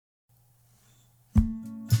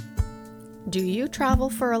Do you travel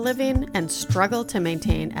for a living and struggle to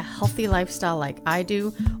maintain a healthy lifestyle like I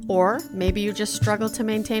do? Or maybe you just struggle to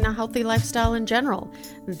maintain a healthy lifestyle in general?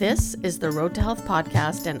 This is the Road to Health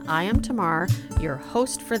podcast, and I am Tamar, your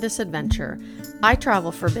host for this adventure. I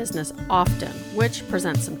travel for business often, which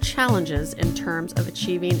presents some challenges in terms of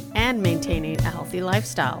achieving and maintaining a healthy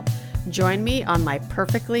lifestyle. Join me on my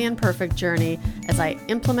perfectly imperfect journey as I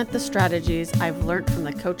implement the strategies I've learned from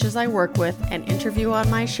the coaches I work with and interview on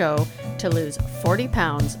my show to lose 40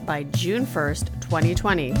 pounds by June 1st,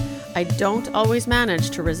 2020. I don't always manage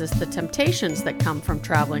to resist the temptations that come from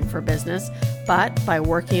traveling for business, but by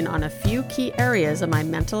working on a few key areas of my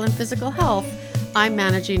mental and physical health, I'm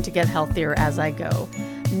managing to get healthier as I go.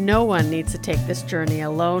 No one needs to take this journey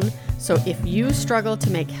alone. So if you struggle to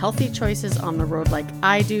make healthy choices on the road like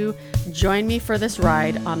I do, join me for this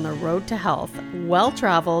ride on the road to health.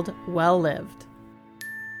 Well-traveled, well-lived.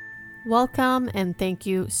 Welcome and thank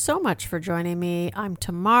you so much for joining me. I'm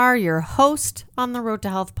Tamar, your host on the Road to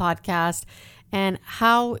Health podcast. And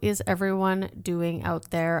how is everyone doing out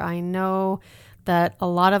there? I know that a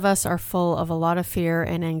lot of us are full of a lot of fear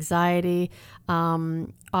and anxiety.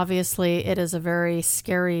 Obviously, it is a very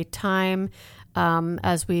scary time.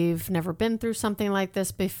 As we've never been through something like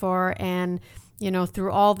this before. And,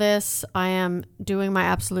 through all this, I am doing my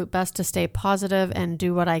absolute best to stay positive and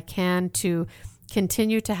do what I can to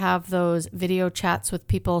continue to have those video chats with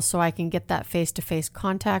people so I can get that face-to-face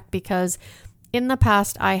contact, because in the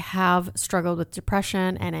past, I have struggled with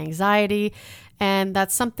depression and anxiety, and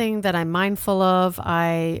that's something that I'm mindful of.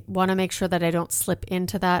 I want to make sure that I don't slip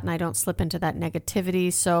into that and I don't slip into that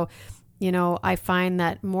negativity. So I find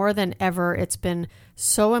that more than ever, it's been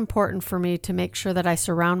so important for me to make sure that I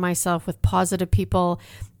surround myself with positive people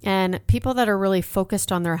and people that are really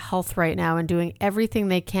focused on their health right now and doing everything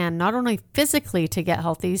they can, not only physically to get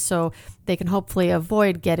healthy so they can hopefully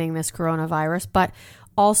avoid getting this coronavirus, but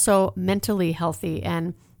also mentally healthy.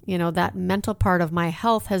 And, that mental part of my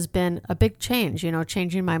health has been a big change,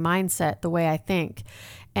 changing my mindset, the way I think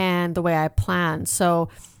and the way I plan. So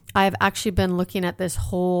I've actually been looking at this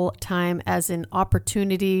whole time as an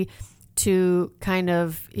opportunity to kind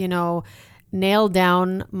of, nail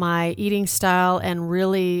down my eating style and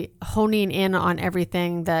really honing in on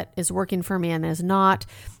everything that is working for me and is not.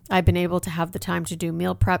 I've been able to have the time to do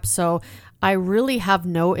meal prep. So I really have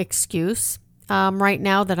no excuse right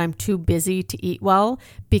now that I'm too busy to eat well,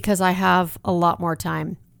 because I have a lot more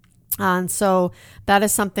time. And so that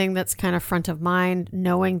is something that's kind of front of mind,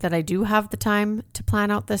 knowing that I do have the time to plan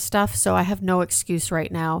out this stuff. So I have no excuse right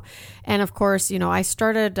now. And of course, I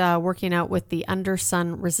started working out with the under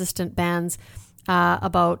sun resistant bands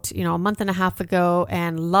about, a month and a half ago,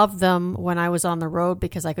 and loved them when I was on the road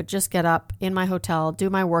because I could just get up in my hotel, do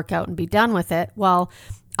my workout and be done with it. Well,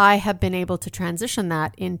 I have been able to transition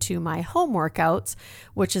that into my home workouts,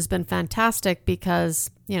 which has been fantastic because,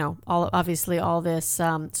 all this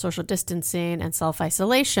social distancing and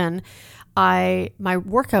self-isolation, my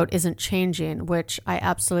workout isn't changing, which I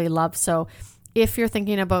absolutely love. So if you're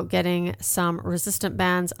thinking about getting some resistant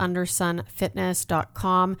bands,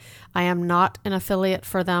 undersunfitness.com. I am not an affiliate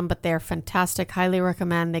for them, but they're fantastic. Highly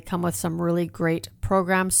recommend. They come with some really great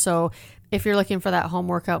programs. So if you're looking for that home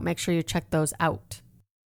workout, make sure you check those out.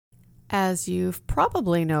 As you've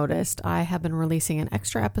probably noticed, I have been releasing an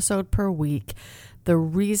extra episode per week. The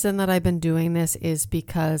reason that I've been doing this is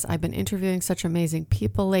because I've been interviewing such amazing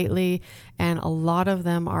people lately, and a lot of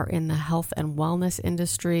them are in the health and wellness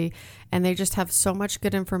industry, and they just have so much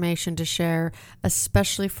good information to share,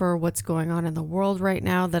 especially for what's going on in the world right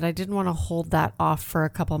now, that I didn't want to hold that off for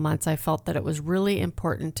a couple months. I felt that it was really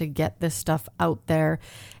important to get this stuff out there.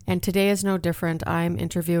 And today is no different. I'm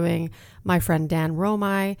interviewing my friend Dan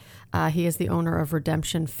Romigh. He is the owner of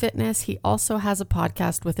Redemption Fitness. He also has a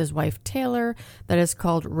podcast with his wife Taylor that is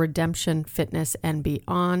called Redemption Fitness and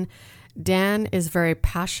Beyond. Dan is very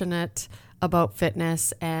passionate about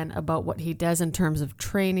fitness and about what he does in terms of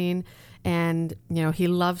training. And, he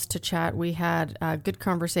loves to chat. We had good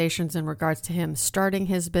conversations in regards to him starting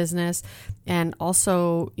his business and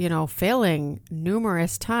also, failing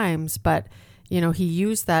numerous times, but he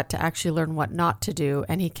used that to actually learn what not to do,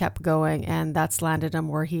 and he kept going, and that's landed him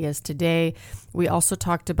where he is today. We also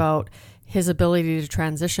talked about his ability to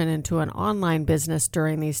transition into an online business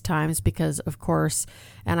during these times because, of course,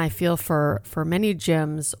 and I feel for many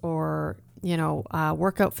gyms or,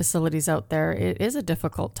 workout facilities out there, it is a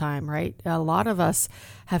difficult time, right? A lot of us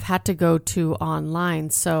have had to go to online.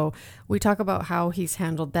 So we talk about how he's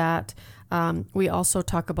handled that. We also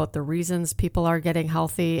talk about the reasons people are getting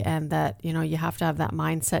healthy, and that, you have to have that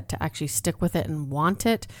mindset to actually stick with it and want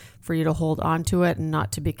it for you to hold on to it and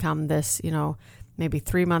not to become this, maybe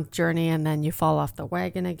 3-month journey and then you fall off the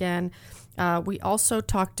wagon again. We also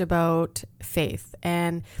talked about faith,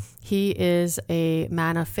 and he is a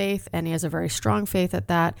man of faith and he has a very strong faith at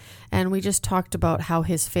that. And we just talked about how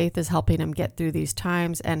his faith is helping him get through these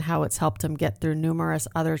times and how it's helped him get through numerous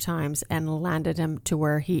other times and landed him to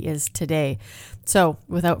where he is today. So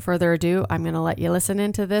without further ado, I'm going to let you listen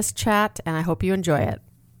into this chat and I hope you enjoy it.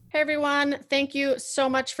 Hey everyone, thank you so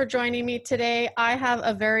much for joining me today. I have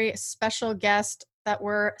a very special guest that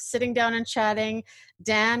we're sitting down and chatting,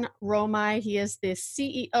 Dan Romigh. He is the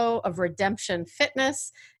CEO of Redemption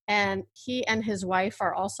Fitness, and he and his wife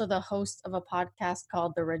are also the hosts of a podcast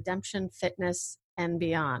called the Redemption Fitness and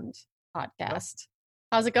Beyond podcast.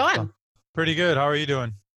 How's it going? Pretty good. How are you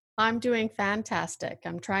doing? I'm doing fantastic.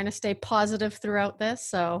 I'm trying to stay positive throughout this,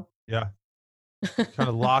 so. Yeah. Kind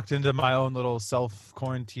of locked into my own little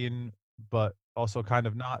self-quarantine, but also kind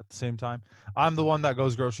of not at the same time. I'm the one that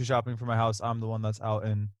goes grocery shopping for my house. I'm the one that's out,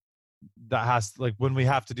 and that has, like, when we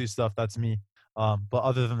have to do stuff, that's me. But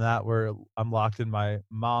other than that, I'm locked in my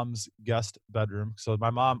mom's guest bedroom. So my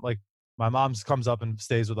mom's comes up and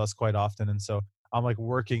stays with us quite often, and so I'm like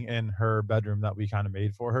working in her bedroom that we kind of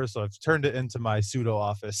made for her. So I've turned it into my pseudo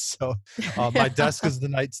office. So my desk is the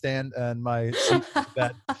nightstand and my seat is the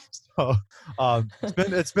bed. So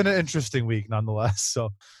it's been an interesting week nonetheless. So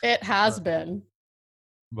it has been.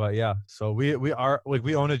 But yeah, so we are, like,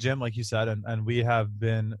 we own a gym, like you said, and we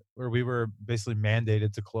were basically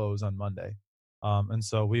mandated to close on Monday. And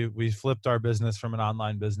so we flipped our business from an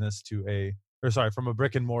online business from a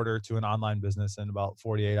brick and mortar to an online business in about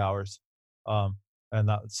 48 hours. And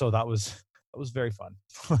that was very fun.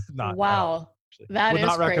 Wow. That would is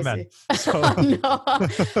not crazy. recommend. So. No,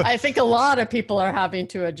 I think a lot of people are having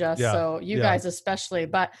to adjust. Yeah, so you guys especially.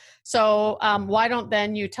 But so why don't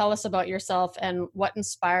then you tell us about yourself and what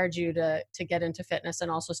inspired you to get into fitness and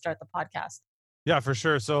also start the podcast? Yeah, for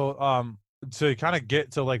sure. So to kind of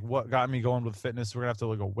get to like what got me going with fitness, we're gonna have to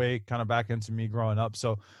like awake kind of back into me growing up.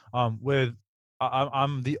 So I'm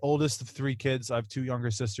the oldest of 3 kids. I have 2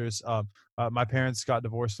 younger sisters. My parents got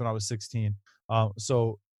divorced when I was 16.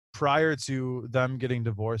 So prior to them getting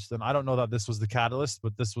divorced, and I don't know that this was the catalyst,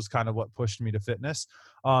 but this was kind of what pushed me to fitness.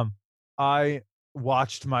 I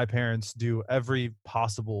watched my parents do every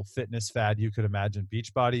possible fitness fad you could imagine.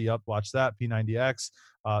 Beachbody, yep, watch that. P90X,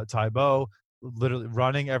 Taibo, literally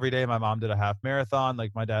running every day. My mom did a half marathon.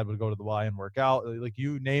 Like, my dad would go to the Y and work out. Like,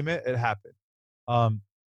 you name it, it happened.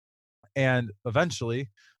 And eventually,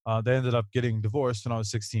 they ended up getting divorced when I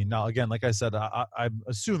was 16. Now, again, like I said, I'm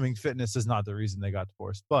assuming fitness is not the reason they got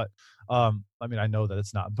divorced. But, I mean, I know that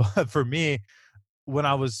it's not. But for me, when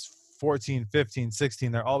I was 14, 15,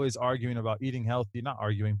 16, they're always arguing about eating healthy. Not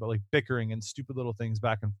arguing, but like bickering and stupid little things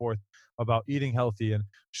back and forth about eating healthy. And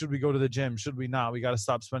should we go to the gym? Should we not? We got to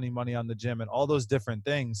stop spending money on the gym and all those different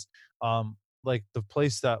things. Like the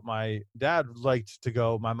place that my dad liked to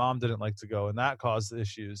go, my mom didn't like to go, and that caused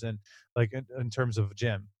issues. And like in terms of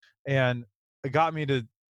gym, and it got me to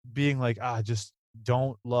being like, I just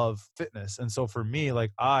don't love fitness. And so for me,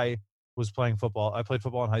 like, I was playing football. I played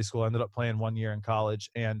football in high school. I ended up playing 1 year in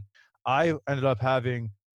college, and I ended up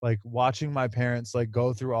having, like, watching my parents like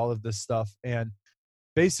go through all of this stuff. And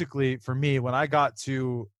basically for me, when I got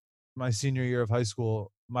to my senior year of high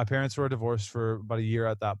school, my parents were divorced for about a year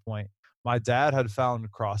at that point. My dad had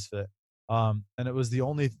found CrossFit, and it was the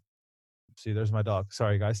only. See, there's my dog.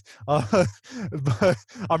 Sorry, guys. But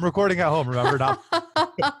I'm recording at home. Remember, not.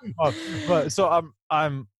 But so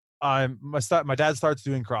my dad starts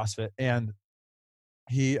doing CrossFit, and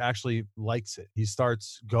he actually likes it. He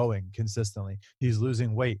starts going consistently. He's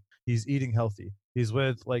losing weight. He's eating healthy. He's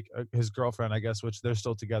with like his girlfriend, I guess, which they're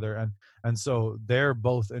still together. And so they're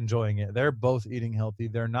both enjoying it. They're both eating healthy.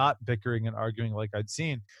 They're not bickering and arguing like I'd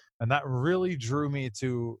seen. And that really drew me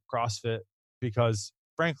to CrossFit because,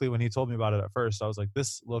 frankly, when he told me about it at first, I was like,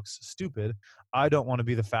 this looks stupid. I don't want to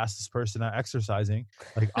be the fastest person at exercising.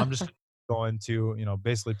 Like, I'm just going to,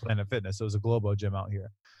 basically Planet Fitness. It was a Globo gym out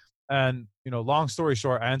here. And, long story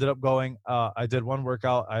short, I ended up going, I did one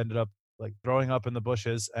workout. I ended up like throwing up in the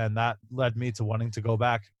bushes, and that led me to wanting to go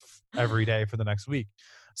back every day for the next week.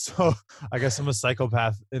 So I guess I'm a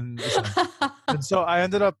psychopath in this sense. And so I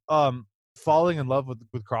ended up falling in love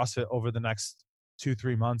with CrossFit over the next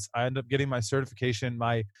 2-3 months. I ended up getting my certification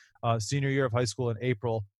my senior year of high school in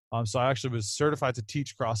April. So I actually was certified to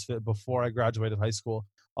teach CrossFit before I graduated high school.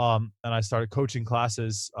 And I started coaching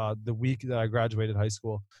classes the week that I graduated high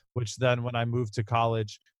school, which then when I moved to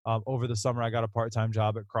college over the summer, I got a part-time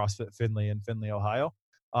job at CrossFit Findlay in Findlay, Ohio.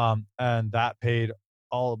 And that paid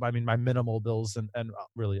I mean, my minimal bills and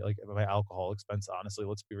really like my alcohol expense, honestly,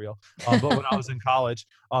 let's be real. But when I was in college,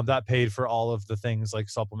 that paid for all of the things like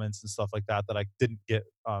supplements and stuff like that that I didn't get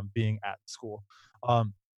being at school.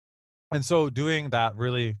 Um, and so doing that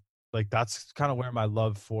really, like, that's kind of where my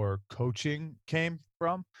love for coaching came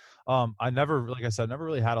from. I never, like I said, never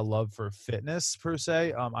really had a love for fitness per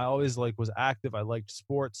se. I always like was active. I liked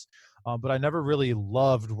sports, but I never really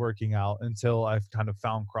loved working out until I kind of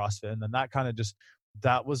found CrossFit. And then that kind of just,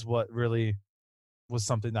 that was what really was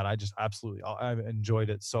something that I just absolutely, I enjoyed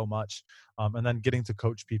it so much. And then getting to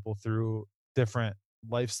coach people through different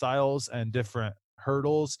lifestyles and different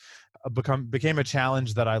hurdles became a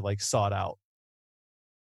challenge that I like sought out.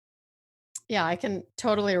 Yeah, I can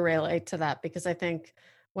totally relate to that because I think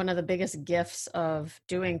one of the biggest gifts of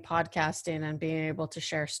doing podcasting and being able to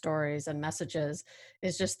share stories and messages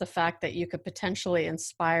is just the fact that you could potentially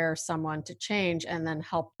inspire someone to change and then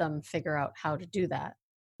help them figure out how to do that.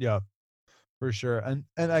 Yeah, for sure. And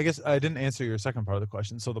I guess I didn't answer your second part of the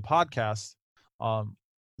question. So the podcast, um,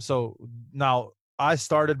 so now I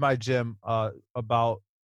started my gym about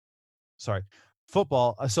sorry,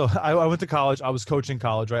 football. So I went to college. I was coaching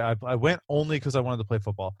college, right? I went only because I wanted to play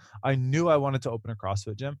football. I knew I wanted to open a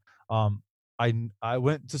CrossFit gym. Um, I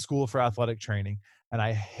went to school for athletic training, and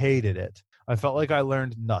I hated it. I felt like I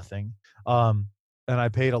learned nothing. Um, and I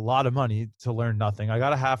paid a lot of money to learn nothing. I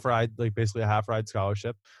got a half ride, like basically a half ride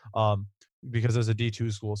scholarship, um, because there's a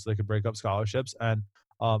D2 school, so they could break up scholarships. And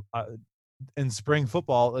I, in spring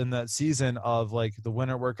football in that season of like the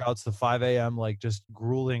winter workouts, the 5 a.m. like just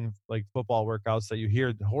grueling like football workouts that you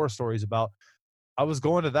hear horror stories about. I was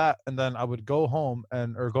going to that, and then I would go home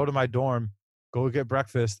and or go to my dorm, go get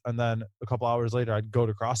breakfast, and then a couple hours later I'd go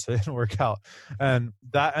to CrossFit and work out. And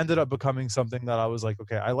that ended up becoming something that I was like,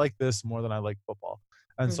 okay, I like this more than I like football.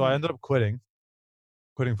 And so I Hmm. ended up quitting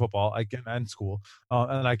football. I can end school,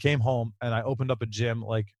 and I came home and I opened up a gym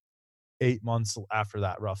like 8 months after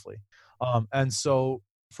that, roughly. And so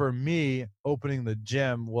for me, opening the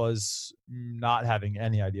gym was not having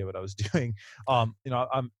any idea what I was doing.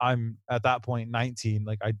 I'm at that point 19,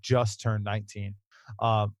 like I just turned 19.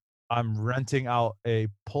 Um, I'm renting out a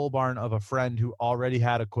pole barn of a friend who already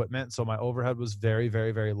had equipment, so my overhead was very,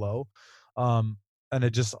 very, very low. Um, and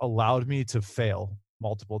it just allowed me to fail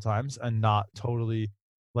multiple times and not totally,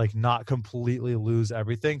 like, not completely lose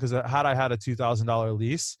everything. Because had I had a $2,000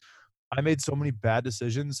 lease, I made so many bad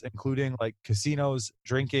decisions, including like casinos,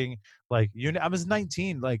 drinking, like I was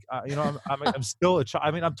 19. Like, I'm still a child.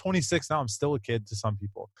 I mean, I'm 26 now. I'm still a kid to some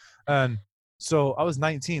people. And so I was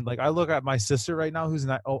 19. Like I look at my sister right now, who's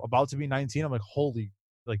about to be 19. I'm like, holy,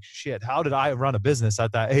 like shit. How did I run a business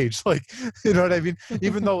at that age? Like, you know what I mean?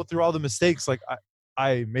 Even though through all the mistakes, like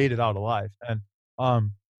I made it out alive. And,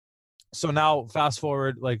 um, so now fast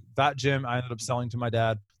forward, like that gym I ended up selling to my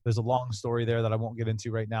dad. There's a long story there that I won't get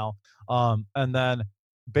into right now. And then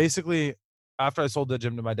basically after I sold the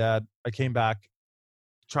gym to my dad, I came back,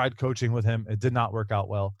 tried coaching with him. It did not work out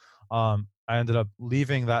well. I ended up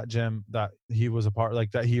leaving that gym that he was a part,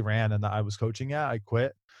 like that he ran and that I was coaching at. I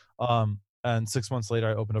quit. And 6 months later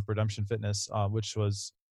I opened up Redemption Fitness, which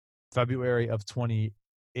was February of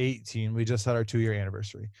 2018. We just had our 2 year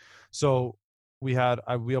anniversary. So we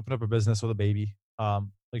opened up a business with a baby,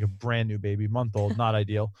 like a brand new baby, month old, not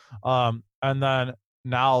ideal. And then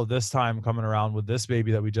now this time coming around with this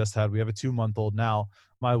baby that we just had, we have a 2 month old now.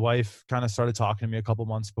 My wife kind of started talking to me a couple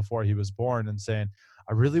months before he was born and saying,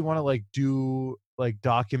 I really want to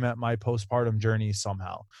document my postpartum journey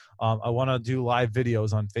somehow. I want to do live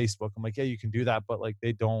videos on Facebook. I'm like, yeah, you can do that, but like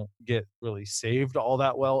they don't get really saved all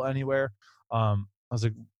that well anywhere. I was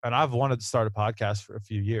like, and I've wanted to start a podcast for a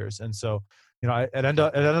few years. And so, it ended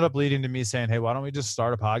up leading to me saying, hey, why don't we just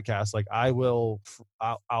start a podcast? Like I'll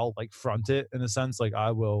like front it in a sense. Like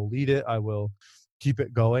I will lead it. I will keep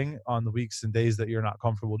it going on the weeks and days that you're not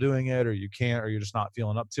comfortable doing it, or you can't, or you're just not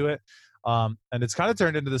feeling up to it. And it's kind of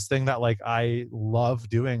turned into this thing that like I love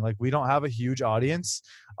doing. Like we don't have a huge audience.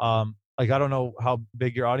 Like I don't know how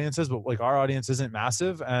big your audience is, but like our audience isn't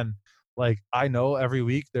massive. And like I know every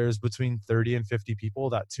week there's between 30 and 50 people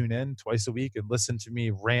that tune in twice a week and listen to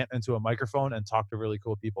me rant into a microphone and talk to really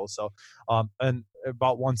cool people. So and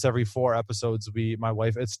about once every 4 episodes,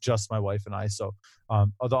 it's just my wife and I. So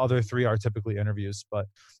the other three are typically interviews. But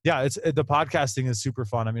yeah, the podcasting is super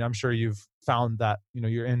fun. I mean, I'm sure you've found that,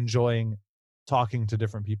 you're enjoying talking to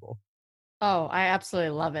different people. Oh, I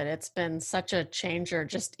absolutely love it. It's been such a changer,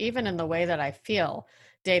 just even in the way that I feel.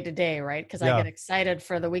 day to day, right? Because I Yeah. get excited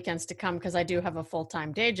for the weekends to come because I do have a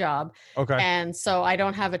full-time day job. Okay. And so I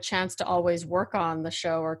don't have a chance to always work on the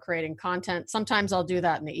show or creating content. Sometimes I'll do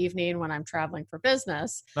that in the evening when I'm traveling for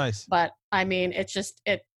business. Nice. But I mean, it's just,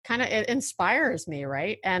 it kind of, it inspires me,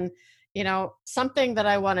 right? And something that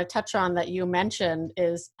I want to touch on that you mentioned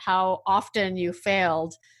is how often you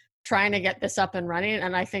failed trying to get this up and running.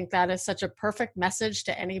 And I think that is such a perfect message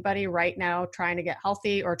to anybody right now trying to get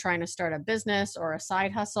healthy or trying to start a business or a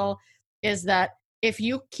side hustle, is that if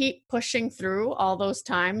you keep pushing through all those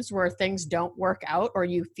times where things don't work out or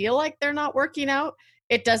you feel like they're not working out,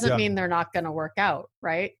 it doesn't Yeah. mean they're not going to work out,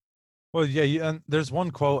 right? Well, yeah, and there's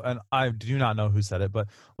one quote, and I do not know who said it, but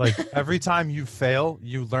like every time you fail,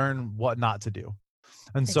 you learn what not to do.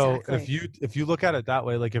 And so Exactly. if you look at it that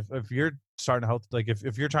way, like if you're starting to health, like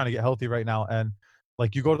if you're trying to get healthy right now, and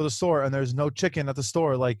like you go to the store and there's no chicken at the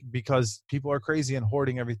store, like because people are crazy and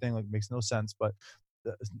hoarding everything, like makes no sense, but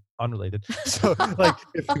unrelated. So like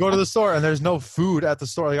if you go to the store and there's no food at the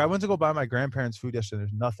store, like I went to go buy my grandparents food yesterday,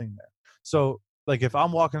 there's nothing there. So like if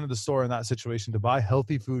I'm walking to the store in that situation to buy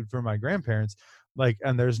healthy food for my grandparents, like,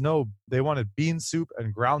 and there's no, they wanted bean soup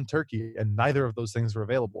and ground turkey and neither of those things were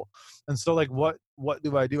available. And so like what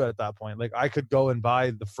do I do at that point? Like I could go and buy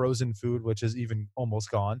the frozen food, which is even almost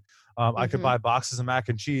gone. I could Hmm. buy boxes of mac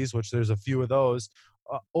and cheese, which there's a few of those.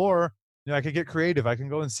 Or I could get creative. I can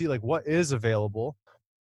go and see like what is available.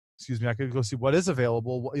 Excuse me. I could go see what is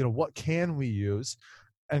available. What can we use,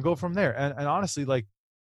 and go from there. And honestly, like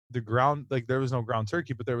the ground, like there was no ground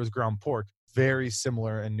turkey, but there was ground pork, very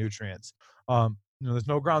similar in nutrients. There's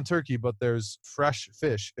no ground turkey, but there's fresh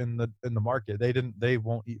fish in the market. They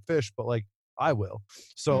won't eat fish, but like I will.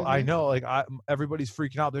 So I Hmm. know like everybody's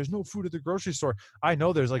freaking out. There's no food at the grocery store. I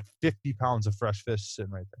know there's like 50 pounds of fresh fish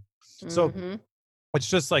sitting right there. So Hmm. it's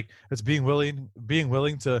just like it's being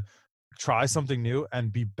willing to try something new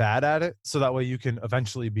and be bad at it, so that way you can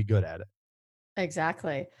eventually be good at it.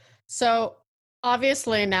 Exactly. So,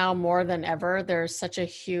 obviously, now more than ever, there's such a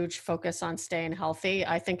huge focus on staying healthy.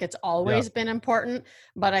 I think it's Yeah. always been important,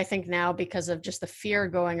 but I think now, because of just the fear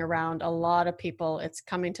going around, a lot of people, it's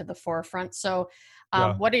coming to the forefront. So,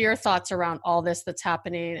 Yeah. what are your thoughts around all this that's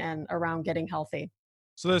happening and around getting healthy?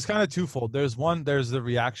 So there's kind of twofold. There's the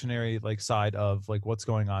reactionary like side of like what's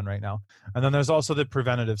going on right now, and then there's also the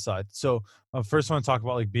preventative side. So first, I want to talk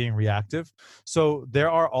about like being reactive. So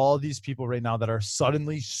there are all these people right now that are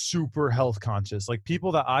suddenly super health conscious, like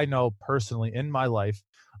people that I know personally in my life,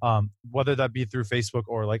 whether that be through Facebook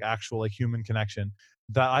or like actual like human connection.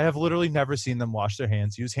 That I have literally never seen them wash their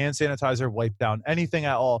hands, use hand sanitizer, wipe down anything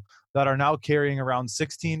at all. That are now carrying around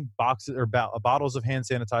 16 boxes or bottles of hand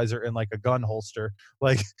sanitizer in like a gun holster,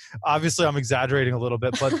 like obviously I'm exaggerating a little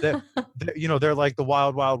bit, but they're like the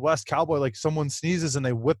wild wild west cowboy. Like someone sneezes and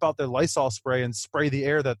they whip out their Lysol spray and spray the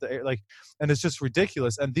air, that the air, like, and it's just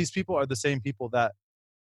ridiculous. And these people are the same people that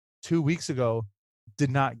 2 weeks ago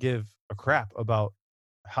did not give a crap about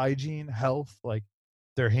hygiene, health, like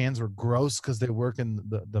their hands were gross because they work in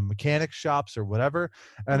the mechanic shops or whatever.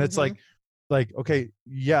 And it's Hmm. like okay,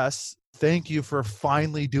 yes, thank you for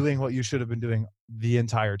finally doing what you should have been doing the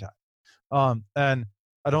entire time. And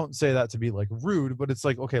I don't say that to be like rude, but it's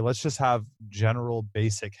like, okay, let's just have general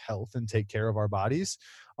basic health and take care of our bodies,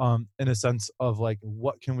 in a sense of like,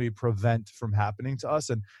 what can we prevent from happening to us?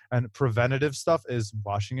 And preventative stuff is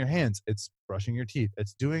washing your hands. It's brushing your teeth.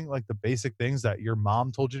 It's doing like the basic things that your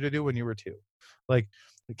mom told you to do when you were two. Like,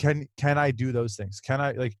 can I do those things? Can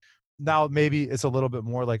I like, now maybe it's a little bit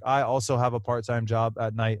more like I also have a part-time job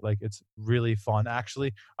at night. Like it's really fun.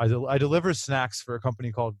 Actually, I deliver snacks for a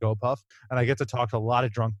company called GoPuff, and I get to talk to a lot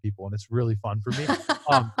of drunk people, and it's really fun for me.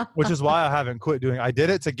 Which is why I haven't quit doing. I did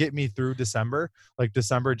it to get me through December, like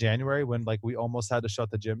December, January, when like we almost had to shut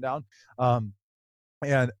the gym down.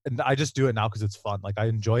 And I just do it now because it's fun. Like I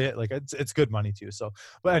enjoy it. Like it's good money too. So,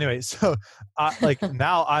 but anyway, so like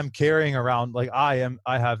now I'm carrying around, like I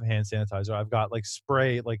have hand sanitizer. I've got like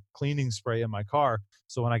spray, like cleaning spray in my car.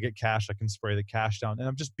 So when I get cash, I can spray the cash down. And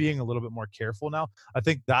I'm just being a little bit more careful now. I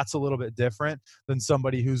think that's a little bit different than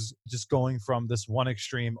somebody who's just going from this one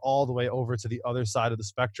extreme all the way over to the other side of the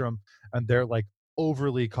spectrum, and they're like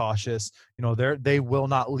overly cautious. They will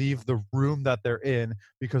not leave the room that they're in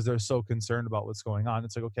because they're so concerned about what's going on.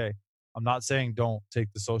 It's like, okay, I'm not saying don't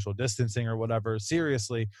take the social distancing or whatever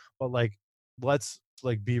seriously, but like, let's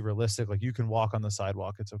like be realistic. Like you can walk on the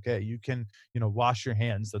sidewalk. It's okay. You can, wash your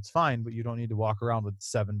hands. That's fine, but you don't need to walk around with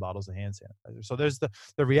 7 bottles of hand sanitizer. So there's the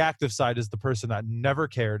reactive side, is the person that never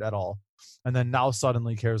cared at all, and then now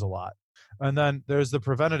suddenly cares a lot. And then there's the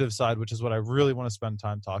preventative side, which is what I really want to spend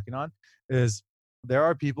time talking on, is there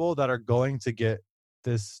are people that are going to get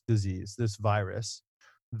this disease, this virus,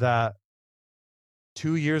 that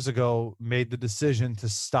 2 years ago made the decision to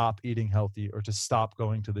stop eating healthy or to stop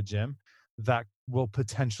going to the gym that will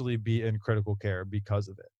potentially be in critical care because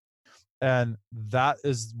of it. And that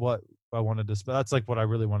is what I wanted to spend. That's like what I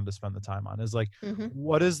really wanted to spend the time on is like, Mm-hmm.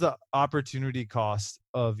 what is the opportunity cost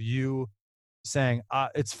of you saying,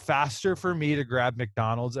 it's faster for me to grab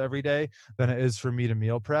McDonald's every day than it is for me to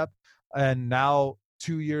meal prep. And now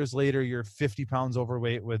 2 years later, you're 50 pounds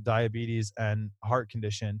overweight with diabetes and heart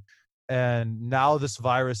condition. And now this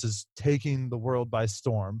virus is taking the world by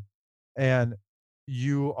storm. And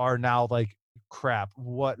you are now like, crap,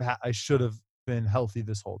 I should have been healthy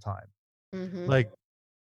this whole time. Mm-hmm. Like,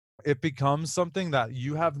 it becomes something that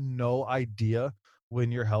you have no idea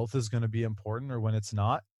when your health is going to be important or when it's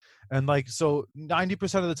not. And like, so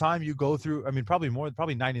 90% of the time you go through, I mean, probably more,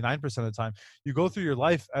 probably 99% of the time you go through your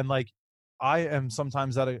life. And like, I am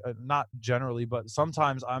sometimes not generally, but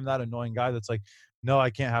sometimes I'm that annoying guy that's like, no,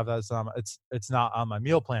 I can't have that. It's not on my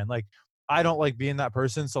meal plan. Like, I don't like being that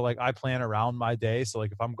person. So like I plan around my day. So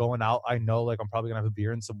like if I'm going out, I know like I'm probably gonna have a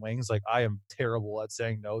beer and some wings. Like I am terrible at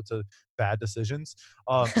saying no to bad decisions.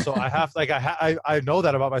 So I have like I know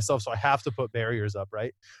that about myself. So I have to put barriers up,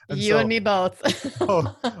 right? And You and so me both.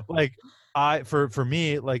 so like for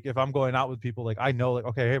me, like if I'm going out with people, like I know like,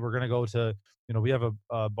 okay, hey, we're gonna go to, we have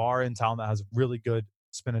a bar in town that has really good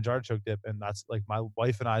spinach artichoke dip, and that's like my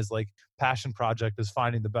wife and I's like passion project is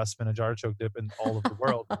finding the best spinach artichoke dip in all of the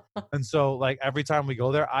world. And so like every time we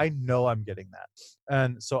go there, I know I'm getting that.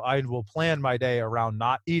 And so I will plan my day around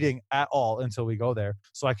not eating at all until we go there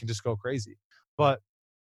so I can just go crazy. But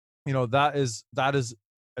that is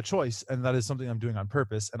a choice, and that is something I'm doing on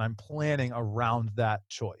purpose, and I'm planning around that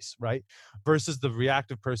choice, right? Versus the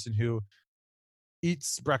reactive person who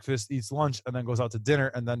eats breakfast, eats lunch, and then goes out to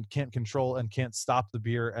dinner and then can't control and can't stop the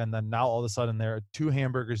beer. And then now all of a sudden they're 2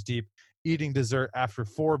 hamburgers deep, eating dessert after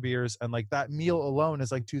 4 beers. And like that meal alone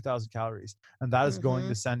is like 2,000 calories. And that is going Mm-hmm.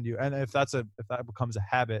 to send you. And if that becomes a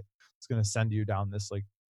habit, it's going to send you down this, like,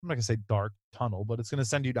 I'm not going to say dark tunnel, but it's going to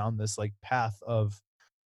send you down this like path of,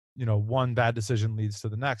 one bad decision leads to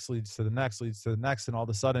the next, leads to the next, leads to the next. And all of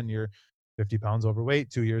a sudden you're 50 pounds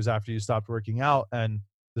overweight 2 years after you stopped working out, and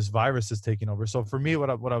this virus is taking over. So for me, what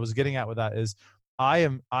I was getting at with that is I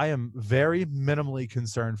am very minimally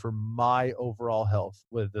concerned for my overall health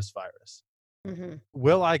with this virus. Mm-hmm.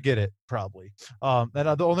 Will I get it? Probably. And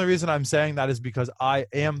the only reason I'm saying that is because I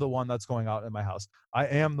am the one that's going out in my house. I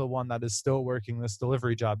am the one that is still working this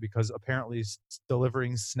delivery job because apparently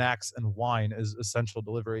delivering snacks and wine is essential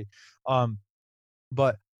delivery. Um,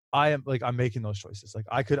 but I'm making those choices. Like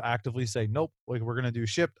I could actively say, nope, like we're gonna do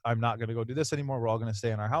shipped. I'm not gonna go do this anymore. We're all gonna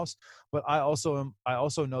stay in our house. But I also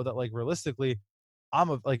know that like realistically,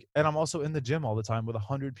 and I'm also in the gym all the time with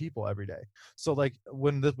 100 people every day. So like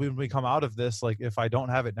when we come out of this, like if I don't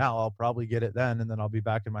have it now, I'll probably get it then, and then I'll be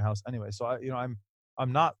back in my house anyway. So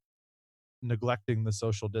I'm not neglecting the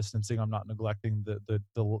social distancing. I'm not neglecting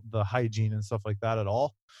the hygiene and stuff like that at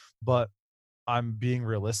all. But I'm being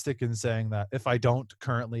realistic in saying that if I don't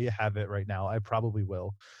currently have it right now, I probably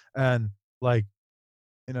will. And like,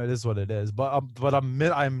 it is what it is. But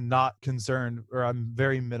I'm not concerned, or I'm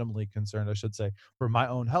very minimally concerned, I should say, for my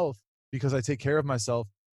own health because I take care of myself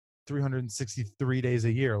 363 days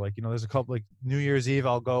a year. Like, there's a couple, like New Year's Eve,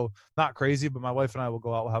 I'll go not crazy, but my wife and I will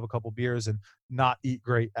go out, we'll have a couple beers and not eat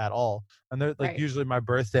great at all. And they're like Right. usually my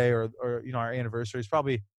birthday or our anniversary is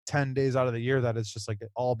probably 10 days out of the year that it's just like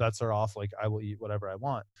all bets are off. Like I will eat whatever I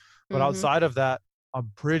want. But Mm-hmm. outside of that,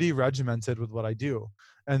 I'm pretty regimented with what I do.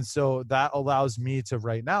 And so that allows me to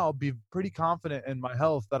right now be pretty confident in my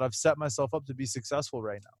health that I've set myself up to be successful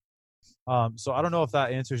right now. So I don't know if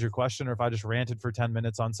that answers your question or if I just ranted for 10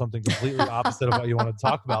 minutes on something completely opposite of what you want to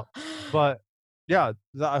talk about. But yeah,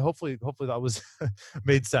 hopefully that was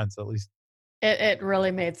made sense at least. It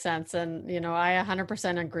really made sense. And, I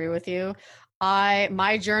 100% agree with you.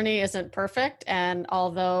 My journey isn't perfect. And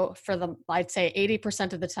although I'd say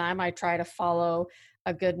 80% of the time I try to follow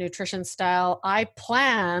a good nutrition style, I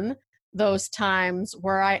plan those times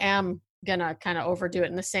where I am gonna kind of overdo it.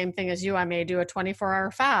 And the same thing as you, I may do a 24-hour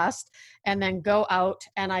fast and then go out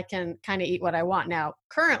and I can kind of eat what I want. Now,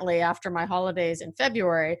 currently after my holidays in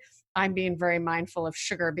February, I'm being very mindful of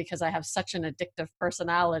sugar because I have such an addictive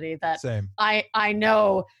personality that Same. I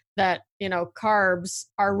know that, carbs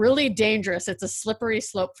are really dangerous. It's a slippery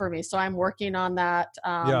slope for me. So I'm working on that,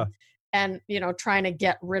 Yeah. and, trying to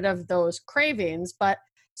get rid of those cravings. But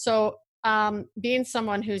so being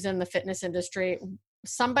someone who's in the fitness industry,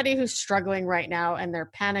 somebody who's struggling right now and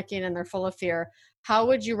they're panicking and they're full of fear, how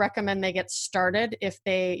would you recommend they get started if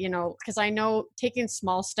they, because I know taking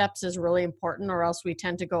small steps is really important, or else we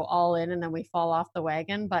tend to go all in and then we fall off the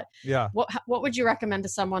wagon. But Yeah. what would you recommend to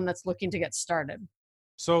someone that's looking to get started?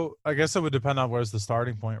 So I guess it would depend on where's the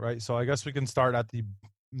starting point, right? So I guess we can start at the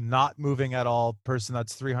not moving at all person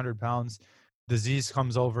that's 300 pounds. Disease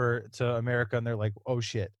comes over to America and they're like, oh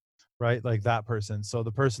shit, right? Like that person. So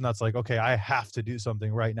the person that's like, okay, I have to do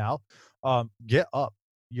something right now. Get up.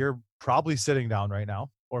 You're probably sitting down right now,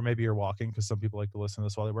 or maybe you're walking because some people like to listen to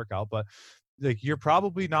this while they work out, but like you're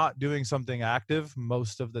probably not doing something active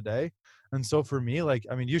most of the day. And so for me, like,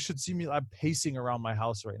 I mean, you should see me, I'm pacing around my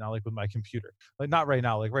house right now, like with my computer. Like not right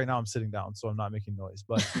now, like right now I'm sitting down, so I'm not making noise.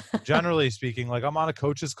 But generally speaking, like I'm on a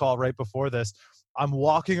coach's call right before this. I'm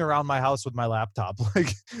walking around my house with my laptop,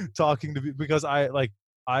 like talking to because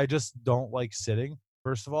I just don't like sitting,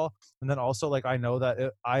 first of all. And then also like I know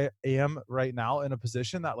that I am right now in a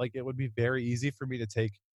position that like it would be very easy for me to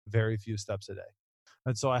take very few steps a day.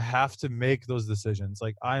 And so I have to make those decisions.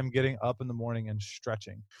 Like I am getting up in the morning and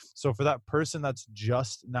stretching. So for that person that's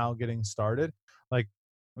just now getting started, like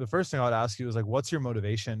the first thing I would ask you is like, what's your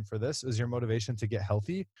motivation for this? Is your motivation to get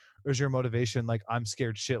healthy? Or is your motivation like, I'm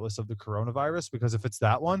scared shitless of the coronavirus? Because if it's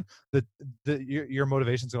that one, your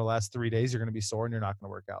motivation is going to last 3 days. You're going to be sore and you're not going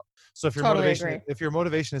to work out. So Totally agree. if your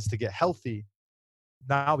motivation is to get healthy,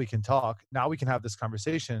 now we can talk. Now we can have this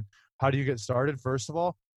conversation. How do you get started? First of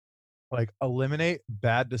all, like eliminate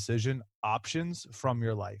bad decision options from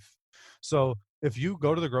your life. So if you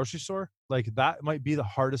go to the grocery store, like that might be the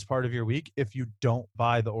hardest part of your week if you don't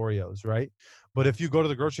buy the Oreos, right? But if you go to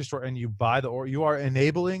the grocery store and you buy the Oreo, you are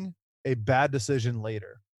enabling a bad decision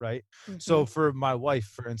later, right? Mm-hmm. So for my wife,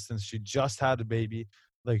 for instance, she just had a baby,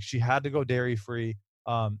 like she had to go dairy free.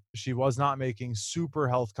 She was not making super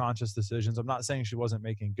health conscious decisions. I'm not saying she wasn't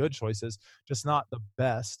making good choices, just not the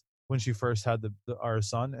best when she first had our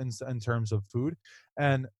son in terms of food.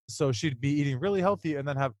 And so she'd be eating really healthy and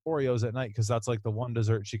then have Oreos at night because that's like the one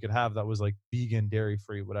dessert she could have that was like vegan, dairy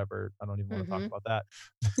free, whatever. I don't even want to talk Mm-hmm. about that.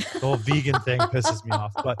 The whole vegan thing pisses me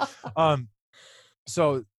off. But um,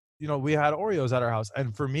 so we had Oreos at our house,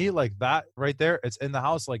 and for me, like that right there, it's in the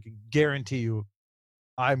house. Like guarantee you,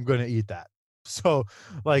 I'm gonna eat that. So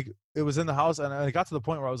like it was in the house, and it got to the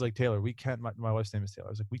point where I was like, Taylor, we can't. My wife's name is Taylor.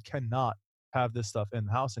 I was like, we cannot have this stuff in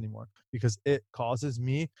the house anymore because it causes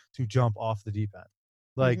me to jump off the deep end.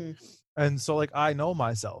 Like, Mm-hmm. and so like I know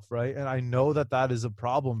myself, right, and I know that that is a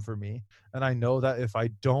problem for me, and I know that if I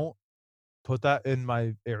don't put that in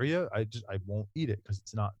my area, I won't eat it because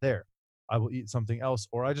it's not there. I will eat something else,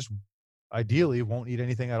 or I just ideally won't eat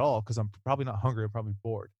anything at all because I'm probably not hungry. I'm probably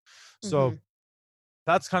bored. Mm-hmm. So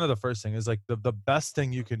that's kind of the first thing is like the best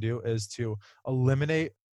thing you can do is to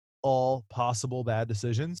eliminate all possible bad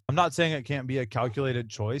decisions. I'm not saying it can't be a calculated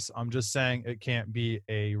choice. I'm just saying it can't be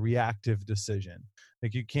a reactive decision.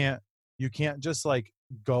 Like you can't just like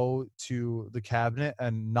go to the cabinet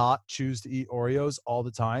and not choose to eat Oreos all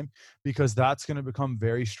the time because that's going to become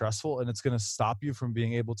very stressful and it's going to stop you from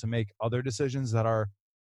being able to make other decisions that are,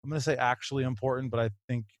 I'm going to say actually important, but I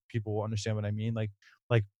think people will understand what I mean. Like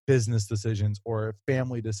business decisions or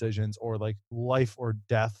family decisions or like life or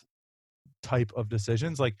death type of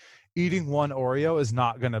decisions. Like eating one Oreo is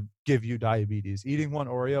not going to give you diabetes. Eating one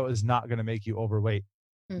Oreo is not going to make you overweight.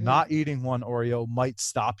 Mm-hmm. Not eating one Oreo might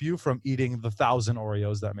stop you from eating the 1,000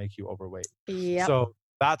 Oreos that make you overweight. Yep. So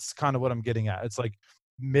that's kind of what I'm getting at. It's like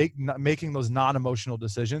making those non-emotional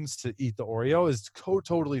decisions to eat the Oreo is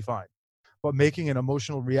totally fine, but making an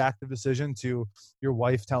emotional reactive decision to your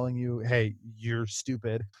wife telling you, hey, you're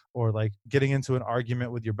stupid, or like getting into an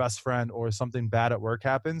argument with your best friend or something bad at work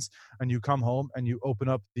happens and you come home and you open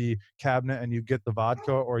up the cabinet and you get the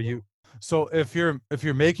vodka or you, so if you're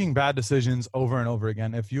making bad decisions over and over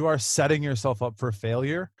again, if you are setting yourself up for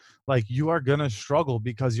failure, like you are going to struggle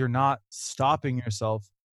because you're not stopping yourself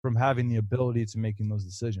from having the ability to making those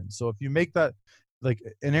decisions. So if you make that, like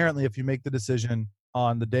inherently, if you make the decision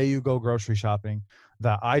on the day you go grocery shopping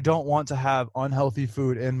that I don't want to have unhealthy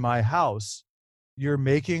food in my house, you're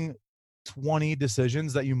making 20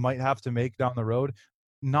 decisions that you might have to make down the road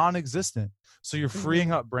non-existent. So you're Mm-hmm.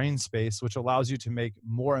 freeing up brain space, which allows you to make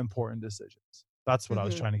more important decisions. That's what I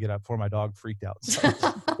was Mm-hmm. trying to get at before my dog freaked out. So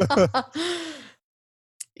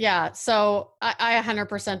Yeah, so I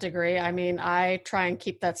 100% agree. I mean, I try and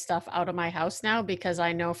keep that stuff out of my house now because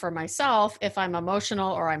I know for myself, if I'm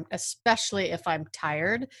emotional or especially if I'm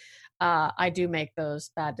tired, I do make those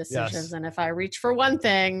bad decisions. yes. And if I reach for one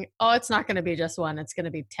thing, oh, it's not going to be just one, it's going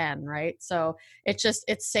to be 10, right? So it's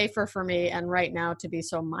safer for me. And right now to be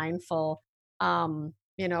so mindful,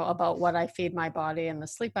 about what I feed my body and the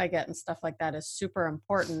sleep I get and stuff like that is super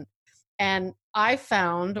important. And I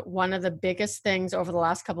found one of the biggest things over the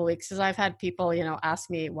last couple of weeks is I've had people, ask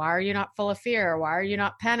me, why are you not full of fear? Why are you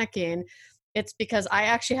not panicking? It's because I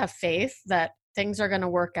actually have faith that things are going to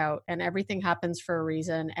work out and everything happens for a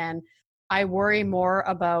reason. And I worry more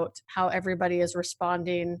about how everybody is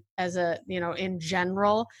responding in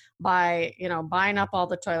general by, buying up all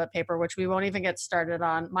the toilet paper, which we won't even get started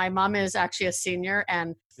on. My mom is actually a senior,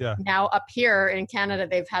 and Yeah. now up here in Canada,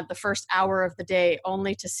 they've had the first hour of the day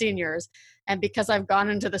only to seniors. And because I've gone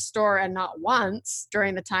into the store and not once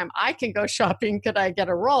during the time I can go shopping could I get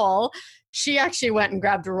a roll, she actually went and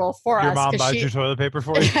grabbed a roll for Your us mom because buys she. your toilet paper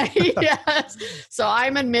for you? Yes. So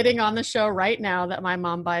I'm admitting on the show right now that my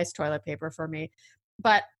mom buys toilet paper for me.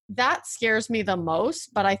 But that scares me the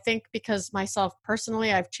most. But I think because myself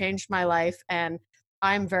personally, I've changed my life and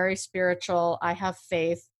I'm very spiritual. I have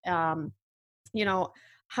faith. You know,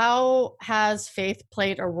 how has faith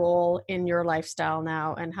played a role in your lifestyle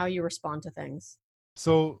now and how you respond to things?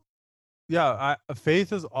 So yeah,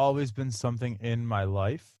 faith has always been something in my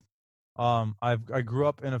life. I grew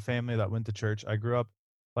up in a family that went to church. I grew up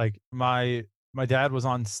like my dad was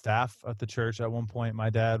on staff at the church at one point. My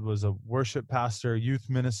dad was a worship pastor, youth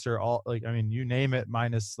minister, all like I mean, you name it,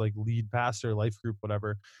 minus like lead pastor, life group,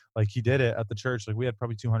 whatever. Like he did it at the church. Like we had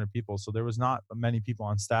probably 200 people, so there was not many people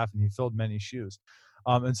on staff, and he filled many shoes.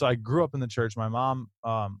 And so I grew up in the church. My mom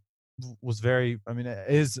was very, I mean,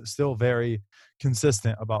 is still very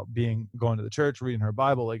consistent about being going to the church, reading her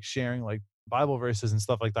Bible, like sharing like Bible verses and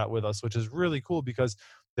stuff like that with us, which is really cool because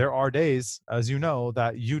there are days, as you know,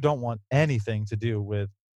 that you don't want anything to do with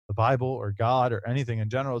the Bible or God or anything in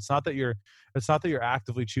general. It's not that you're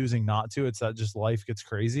actively choosing not to. It's that just life gets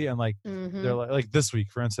crazy. And like, they're Mm-hmm. like this week,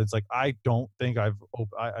 for instance, like I don't think I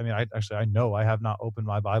mean, I know I have not opened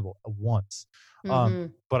my Bible once. Mm-hmm.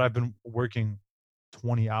 But I've been working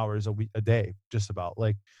 20 hours a day, just about.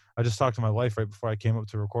 Like I just talked to my wife right before I came up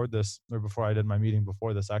to record this, or before I did my meeting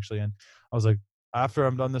before this actually, and I was like, after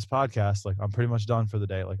I'm done this podcast, like I'm pretty much done for the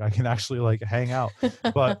day. Like I can actually like hang out.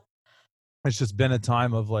 But it's just been a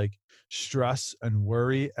time of like stress and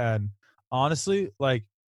worry. And honestly, like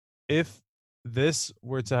if this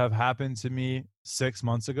were to have happened to me 6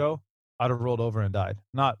 months ago, I'd have rolled over and died.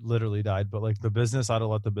 Not literally died, but like the business, I'd have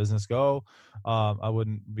let the business go. I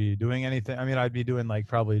wouldn't be doing anything. I mean, I'd be doing like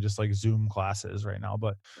probably just like Zoom classes right now.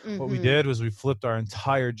 But what we Mm-hmm. did was we flipped our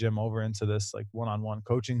entire gym over into this like one-on-one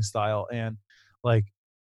coaching style. And like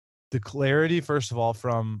the clarity, first of all,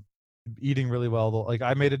 from eating really well, like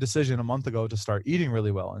I made a decision a month ago to start eating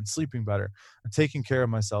really well and sleeping better and taking care of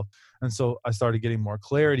myself. And so I started getting more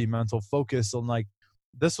clarity, mental focus. And like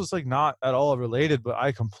this was like not at all related, but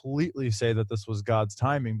I completely say that this was God's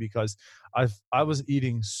timing because I was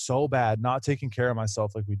eating so bad, not taking care of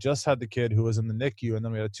myself. Like we just had the kid who was in the NICU, and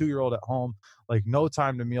then we had a 2-year-old at home, like no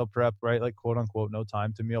time to meal prep, right? Like quote unquote no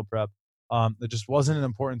time to meal prep. It just wasn't an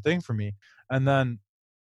important thing for me. And then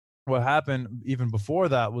what happened even before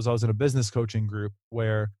that was I was in a business coaching group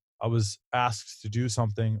where I was asked to do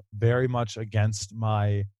something very much against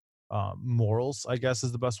my morals, I guess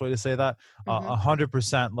is the best way to say that. Mm-hmm.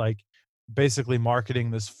 100% like basically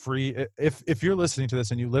marketing this free. If you're listening to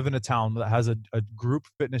this and you live in a town that has a group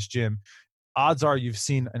fitness gym, odds are you've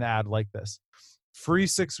seen an ad like this. Free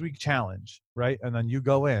 6-week challenge, right? And then you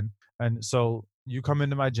go in. And so you come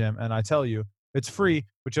into my gym and I tell you, it's free,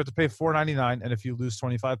 but you have to pay $4.99, and if you lose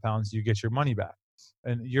 25 pounds, you get your money back.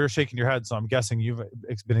 And you're shaking your head, so I'm guessing you've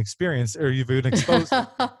been experienced or you've been exposed to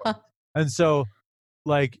this before. And so,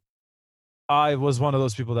 like, I was one of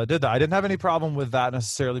those people that did that. I didn't have any problem with that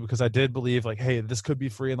necessarily because I did believe, like, hey, this could be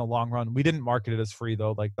free in the long run. We didn't market it as free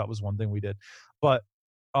though; like that was one thing we did. But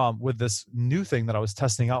with this new thing that I was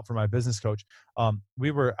testing out for my business coach,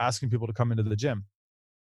 we were asking people to come into the gym,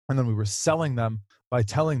 and then we were selling them by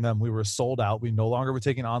telling them we were sold out. We no longer were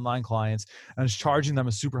taking online clients, and it's charging them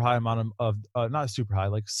a super high amount of not super high,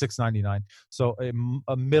 like $6.99. So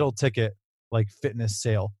a middle ticket, like fitness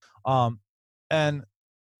sale. And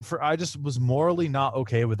I just was morally not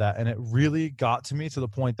okay with that. And it really got to me to the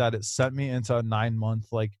point that it sent me into a 9-month,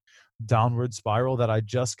 like downward spiral that I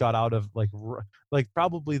just got out of like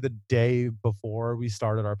probably the day before we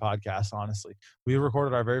started our podcast. Honestly, we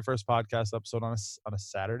recorded our very first podcast episode on a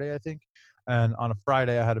Saturday, I think. And on a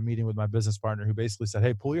Friday, I had a meeting with my business partner who basically said,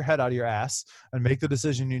 hey, pull your head out of your ass and make the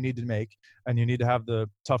decision you need to make. And you need to have the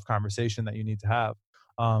tough conversation that you need to have.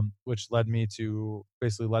 Which led me to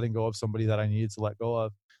basically letting go of somebody that I needed to let go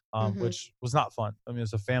of, Mm-hmm. which was not fun. I mean,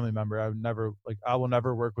 as a family member, I will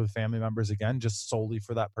never work with family members again, just solely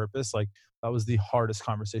for that purpose. Like that was the hardest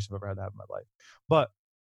conversation I've ever had to have in my life. But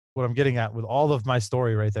what I'm getting at with all of my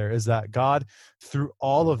story right there is that God, through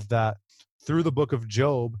all of that, through the book of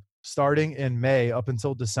Job, starting in May up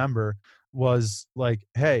until December was like,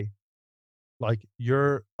 hey, like,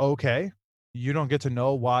 you're okay. You don't get to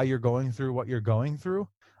know why you're going through what you're going through.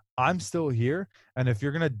 I'm still here. And if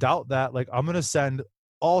you're going to doubt that, like, I'm going to send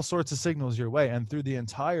all sorts of signals your way. And through the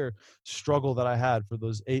entire struggle that I had for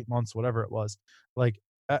those 8 months, whatever it was, like,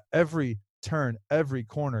 at every turn, every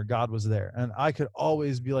corner, God was there. And I could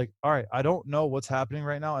always be like, all right, I don't know what's happening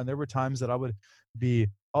right now. And there were times that I would be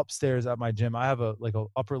upstairs at my gym. I have a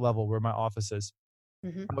upper level where my office is.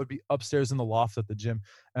 Mm-hmm. I would be upstairs in the loft at the gym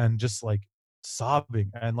and just like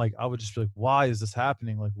sobbing. And like, I would just be like, why is this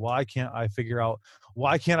happening? Like, why can't I figure out,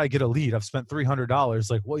 why can't I get a lead? I've spent $300.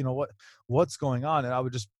 Like, well, what's going on? And I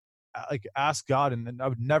would just like ask God. And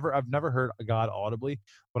I've never heard God audibly,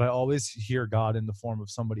 but I always hear God in the form of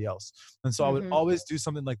somebody else. And so I would Mm-hmm. always do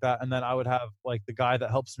something like that. And then I would have like the guy that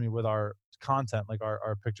helps me with our content, like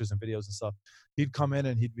our pictures and videos and stuff. He'd come in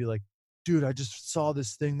and he'd be like, dude, I just saw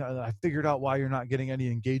this thing that I figured out why you're not getting any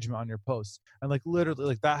engagement on your posts. And like literally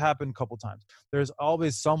like that happened a couple times. There's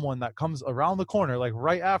always someone that comes around the corner, like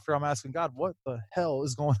right after I'm asking God, what the hell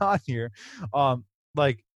is going on here?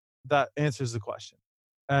 Like that answers the question.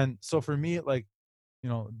 And so for me, like,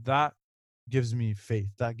 that gives me faith.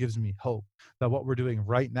 That gives me hope that what we're doing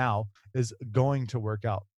right now is going to work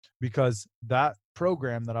out, because that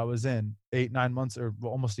program that I was in 8, 9 months or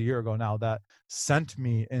almost a year ago now that sent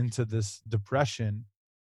me into this depression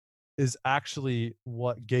is actually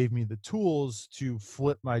what gave me the tools to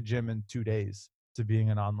flip my gym in 2 days to being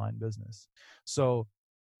an online business. So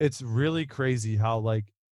it's really crazy how like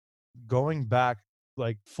going back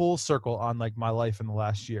like full circle on like my life in the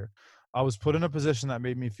last year, I was put in a position that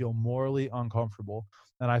made me feel morally uncomfortable,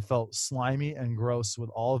 and I felt slimy and gross with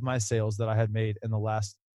all of my sales that I had made in the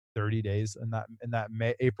last 30 days. In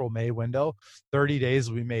that April May window, 30 days,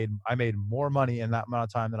 I made more money in that amount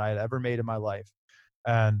of time than I had ever made in my life.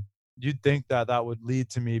 And you'd think that that would lead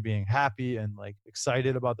to me being happy and like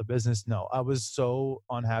excited about the business. No, I was so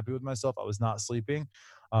unhappy with myself. I was not sleeping.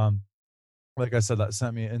 um like I said, that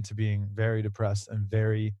sent me into being very depressed and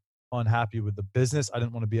very unhappy with the business. I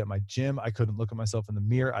didn't want to be at my gym. I couldn't look at myself in the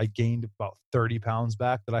mirror. I gained about 30 pounds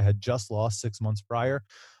back that I had just lost 6 months prior.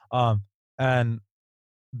 And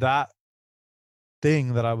that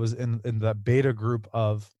thing that I was in that beta group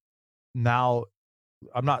of, now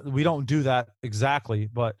we don't do that exactly,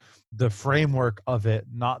 but the framework of it,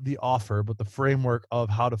 not the offer, but the framework of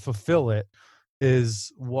how to fulfill it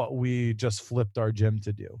is what we just flipped our gym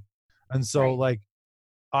to do. And so Right. like,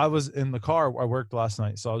 I was in the car. I worked last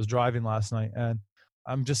night, so I was driving last night, and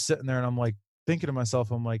I'm just sitting there, and I'm like thinking to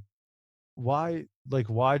myself, I'm like, why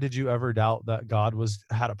did you ever doubt that God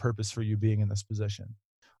had a purpose for you being in this position?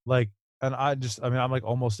 Like, and I mean, I'm like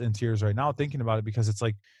almost in tears right now thinking about it, because it's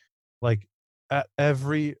like at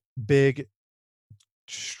every big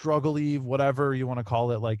struggly, whatever you want to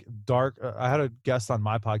call it, like dark. I had a guest on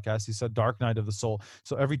my podcast. He said dark night of the soul.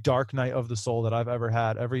 So every dark night of the soul that I've ever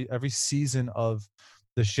had, every season of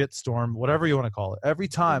the shitstorm, whatever you want to call it, every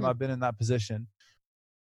time Mm-hmm. I've been in that position,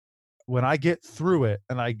 when I get through it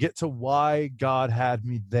and I get to why God had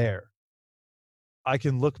me there, I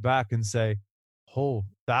can look back and say, oh,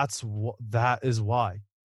 that is why.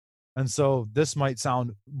 And so this might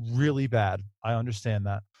sound really bad. I understand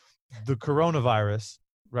that. The coronavirus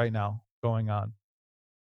right now going on,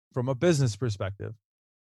 from a business perspective,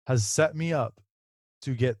 has set me up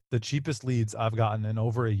to get the cheapest leads I've gotten in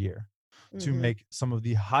over a year, to Mm-hmm. make some of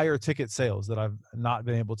the higher ticket sales that I've not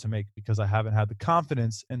been able to make because I haven't had the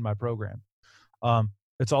confidence in my program.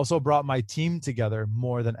 It's also brought my team together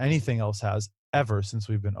more than anything else has ever since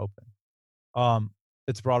we've been open.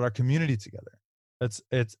 It's brought our community together.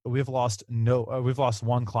 We've lost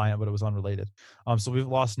one client, but it was unrelated. So we've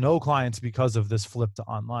lost no clients because of this flip to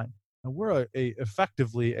online. And we're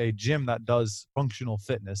effectively a gym that does functional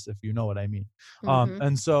fitness, if you know what I mean. Mm-hmm.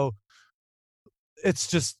 And so it's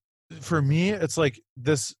just, for me, it's like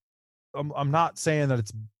this. I'm not saying that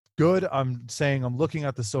it's good. I'm saying I'm looking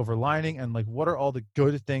at the silver lining and like, what are all the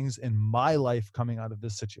good things in my life coming out of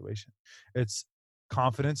this situation? It's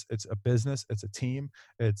confidence. It's a business. It's a team.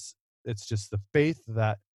 It's just the faith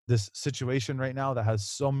that this situation right now that has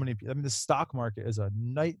so many people. I mean, the stock market is a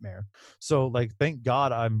nightmare. So like, thank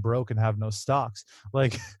God I'm broke and have no stocks.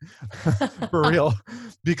 Like, for real,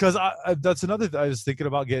 because that's another thing. I was thinking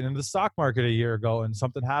about getting into the stock market a year ago, and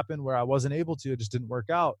something happened where I wasn't able to. It just didn't work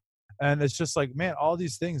out. And it's just like, man, all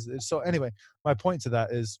these things. So anyway, my point to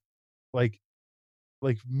that is like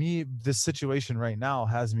me, this situation right now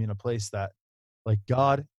has me in a place that, like,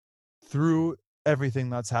 God, through everything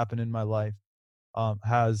that's happened in my life,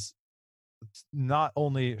 has not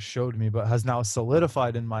only showed me, but has now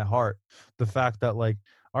solidified in my heart the fact that, like,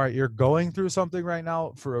 all right, you're going through something right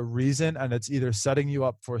now for a reason, and it's either setting you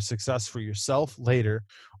up for success for yourself later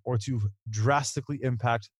or to drastically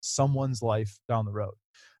impact someone's life down the road.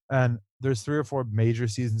 And there's 3 or 4 major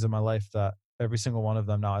seasons in my life that every single one of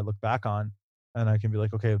them now I look back on and I can be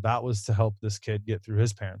like, okay, that was to help this kid get through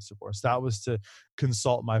his parents' divorce. That was to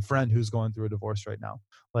consult my friend who's going through a divorce right now.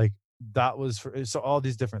 Like that was for, so all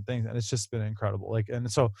these different things. And it's just been incredible. Like,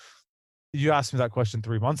 and so you asked me that question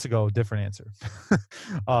 3 months ago, different answer,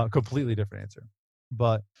 completely different answer.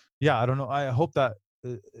 But yeah, I don't know. I hope that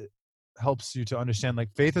it helps you to understand, like,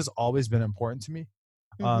 faith has always been important to me.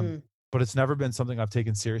 Um, Mm-hmm. but it's never been something I've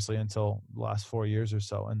taken seriously until the last 4 years or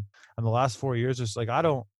so. And the last 4 years, just like, I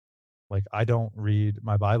don't read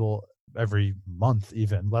my Bible every month,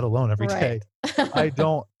 even, let alone every Right. day. I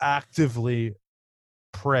don't actively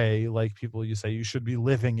pray like people you say you should be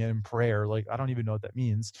living in prayer. Like, I don't even know what that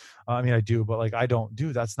means. I mean, I do, but like, I don't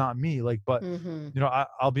do, that's not me. Like, but Mm-hmm.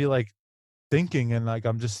 I'll be like thinking, and like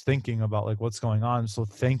I'm just thinking about like what's going on. I'm so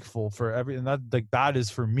thankful for everything that, like, that is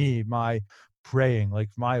for me my praying. Like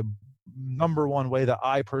my number one way that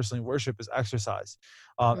I personally worship is exercise.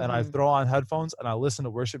 And I Mm-hmm. throw on headphones and I listen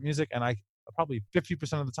to worship music, and I probably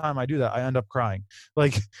 50% of the time I do that, I end up crying.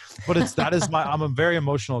 Like, but it's that is my, I'm a very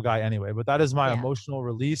emotional guy anyway, but that is my Yeah. emotional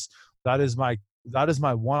release. That is my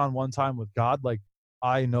one-on-one time with God. Like,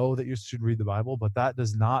 I know that you should read the Bible, but that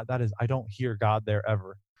is, I don't hear God there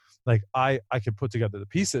ever. Like, I can put together the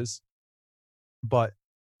pieces, but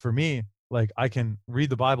for me, like, I can read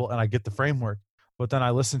the Bible and I get the framework, but then I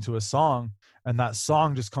listen to a song and that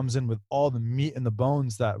song just comes in with all the meat and the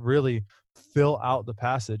bones that really fill out the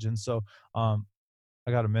passage. And so, I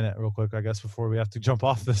got a minute real quick, I guess, before we have to jump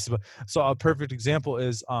off this. But so a perfect example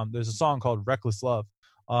is, there's a song called Reckless Love.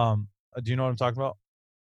 Do you know what I'm talking about?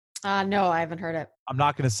 No, I haven't heard it. I'm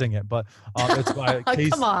not going to sing it, but it's by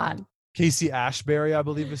Come on. Casey Ashbury, I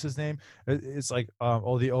believe is his name. It's like,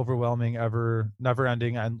 oh, the overwhelming, ever, never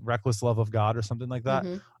ending, and reckless love of God, or something like that.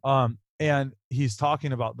 Mm-hmm. And he's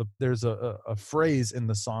talking about there's a phrase in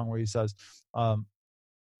the song where he says, um,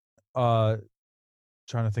 uh,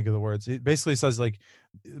 trying to think of the words. It basically says, like,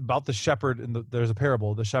 about the shepherd, and there's a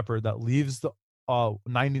parable, the shepherd that leaves the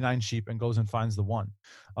 99 sheep and goes and finds the one.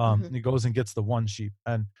 Mm-hmm. And he goes and gets the one sheep.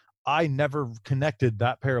 And I never connected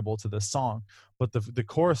that parable to this song, but the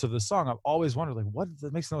chorus of the song, I've always wondered, like, what,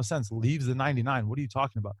 that makes no sense. Leaves the 99. What are you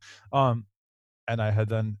talking about? And I had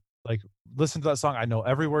then, like, listened to that song. I know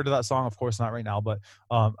every word of that song, of course, not right now, but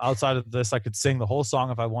outside of this, I could sing the whole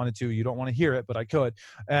song if I wanted to. You don't want to hear it, but I could.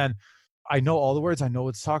 And I know all the words. I know what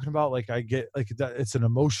it's talking about. Like, I get, like, that it's an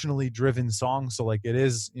emotionally driven song. So like, it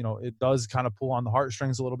is, it does kind of pull on the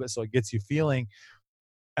heartstrings a little bit. So it gets you feeling.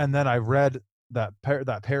 And then I read that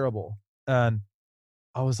parable, and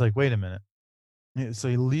I was like, wait a minute. Yeah, so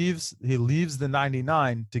he leaves the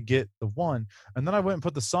 99 to get the one. And then I went and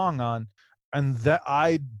put the song on, and that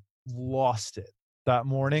I lost it that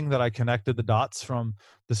morning, that I connected the dots from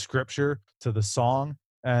the scripture to the song.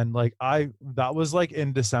 And like, that was like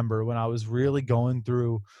in December, when I was really going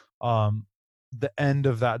through um the end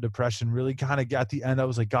of that depression, really kind of at the end. I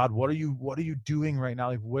was like, God, what are you doing right now?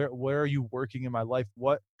 Like, where are you working in my life?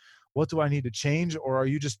 What do I need to change? Or are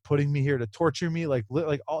you just putting me here to torture me? Like,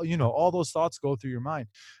 all, all those thoughts go through your mind.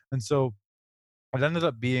 And so it ended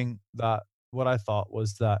up being that, what I thought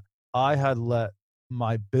was that I had let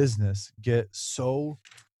my business get so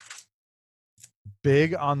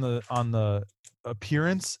big on the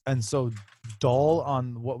appearance, and so dull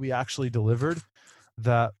on what we actually delivered,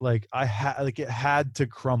 that like, it had to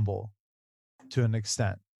crumble to an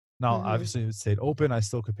extent. Now, Mm-hmm. obviously, it stayed open. I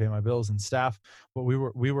still could pay my bills and staff, but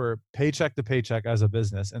we were paycheck to paycheck as a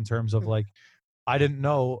business, in terms of, like, I didn't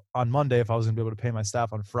know on Monday if I was going to be able to pay my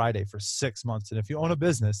staff on Friday for 6 months. And if you own a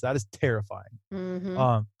business, that is terrifying, Mm-hmm.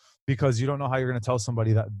 um, because you don't know how you're going to tell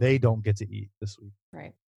somebody that they don't get to eat this week.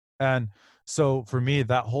 Right. And so for me,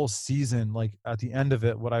 that whole season, like, at the end of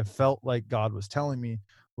it, what I felt like God was telling me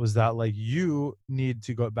was that, like, you need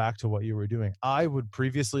to go back to what you were doing. I would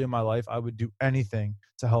previously in my life, I would do anything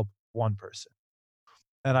to help one person.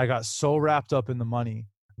 And I got so wrapped up in the money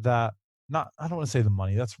that, not, I don't want to say the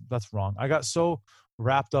money, that's wrong. I got so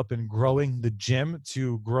wrapped up in growing the gym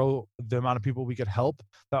to grow the amount of people we could help,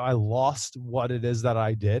 that I lost what it is that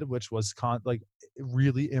I did, which was like,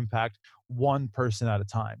 really impact one person at a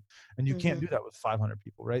time. And you can't Mm-hmm. do that with 500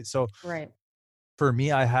 people, right? So Right. for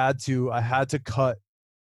me, I had to cut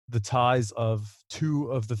the ties of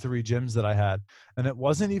 2 of the 3 gyms that I had. And it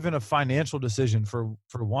wasn't even a financial decision for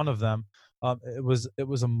one of them. It was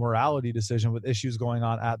a morality decision, with issues going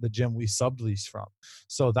on at the gym we subleased from.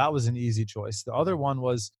 So that was an easy choice. The other one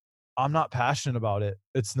was, I'm not passionate about it.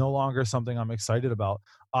 It's no longer something I'm excited about.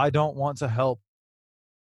 I don't want to help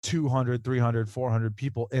 200, 300, 400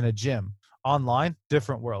 people in a gym. Online,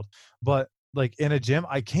 different world. But like in a gym,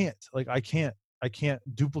 I can't. Like I can't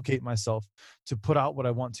duplicate myself to put out what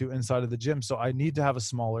I want to inside of the gym. So I need to have a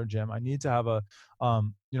smaller gym. I need to have a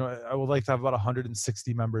I would like to have about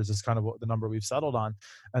 160 members is kind of what the number we've settled on.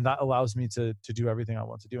 And that allows me to do everything I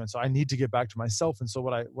want to do. And so I need to get back to myself. And so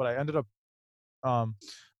what I ended up um,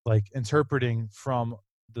 like interpreting from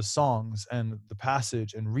the songs and the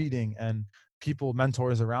passage and reading and people,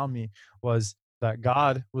 mentors around me, was that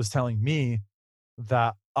God was telling me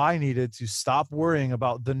that I needed to stop worrying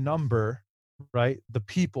about the number, right? The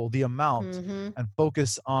people, the amount, Mm-hmm. and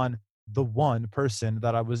focus on the one person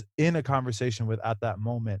that I was in a conversation with at that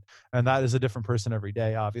moment. And that is a different person every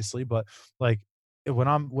day, obviously. But like when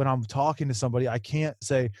I'm talking to somebody, I can't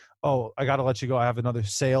say, "Oh, I got to let you go. I have another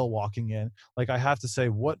sale walking in." Like I have to say,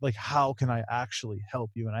 "What? Like how can I actually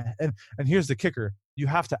help you?" And here's the kicker: you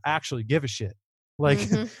have to actually give a shit. Like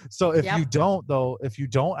Mm-hmm. so, if you Yep. don't though, if you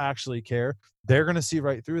don't actually care, they're gonna see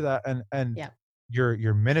right through that, and Yep.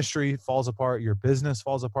 your ministry falls apart, your business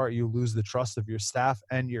falls apart, you lose the trust of your staff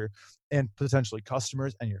and potentially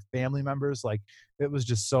customers and your family members. Like it was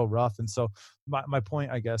just so rough. And so my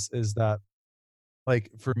point, I guess, is that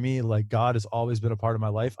like for me, like God has always been a part of my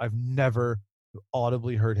life. I've never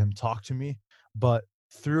audibly heard him talk to me, but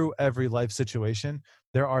through every life situation,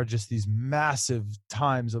 there are just these massive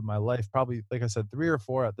times of my life, probably like I said, three or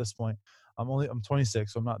four at this point. I'm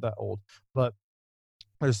 26, so I'm not that old, but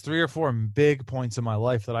there's three or four big points in my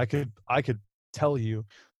life that I could tell you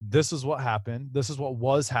this is what happened, this is what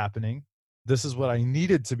was happening, this is what I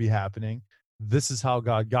needed to be happening, this is how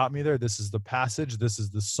God got me there, this is the passage, this is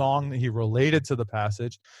the song that he related to the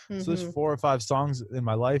passage. So there's Mm-hmm. four or five songs in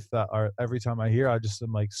my life that are every time I hear I just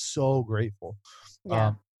am like so grateful. Yeah.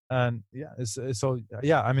 um and yeah, it's so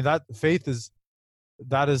yeah, I mean that faith is,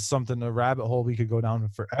 that is something, a rabbit hole we could go down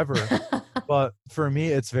forever. But for me,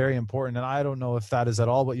 it's very important. And I don't know if that is at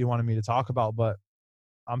all what you wanted me to talk about, but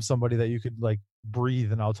I'm somebody that you could like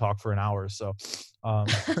breathe and I'll talk for an hour. So, um,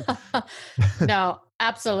 No,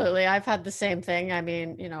 absolutely. I've had the same thing. I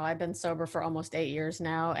mean, I've been sober for almost 8 years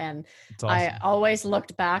now. And it's I awesome. always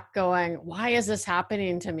looked back going, why is this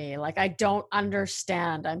happening to me? Like, I don't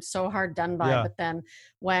understand. I'm so hard done by. Yeah. But then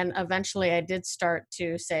when eventually I did start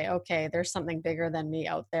to say, okay, there's something bigger than me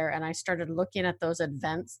out there. And I started looking at those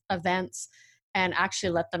events and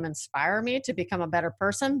actually let them inspire me to become a better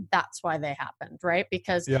person. That's why they happened, right?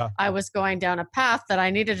 Because Yeah. I was going down a path that I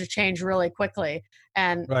needed to change really quickly,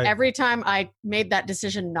 and Right. every time I made that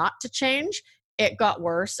decision not to change, it got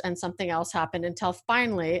worse and something else happened until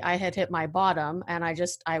finally I had hit my bottom and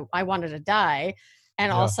I wanted to die.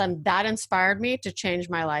 And all of Yeah. a sudden that inspired me to change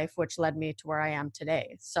my life, which led me to where I am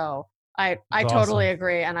today. So I It's totally awesome.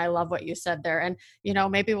 agree. And I love what you said there. And,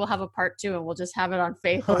 maybe we'll have a part two and we'll just have it on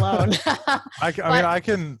faith alone. I mean, But I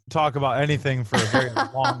can talk about anything for a very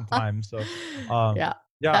long time. So, um, yeah,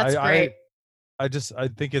 yeah, that's great. I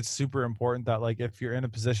think it's super important that like if you're in a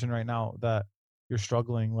position right now that you're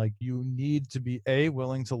struggling, like you need to be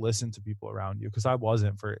willing to listen to people around you, because I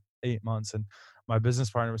wasn't for 8 months, and my business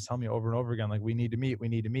partner was telling me over and over again like we need to meet, we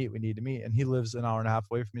need to meet, we need to meet, and he lives an hour and a half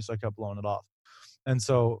away from me, so I kept blowing it off. And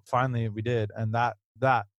so finally we did, and that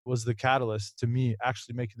was the catalyst to me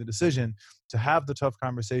actually making the decision to have the tough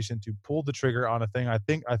conversation, to pull the trigger on a thing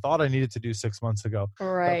I thought I needed to do 6 months ago, that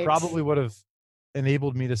Right. probably would have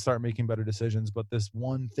enabled me to start making better decisions. But this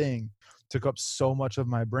one thing took up so much of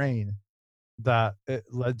my brain that it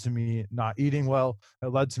led to me not eating well. It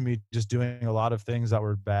led to me just doing a lot of things that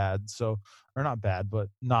were bad. So, or not bad, but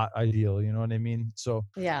not ideal. You know what I mean? So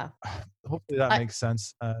Yeah. hopefully that I, makes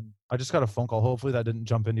sense. And I just got a phone call. Hopefully that didn't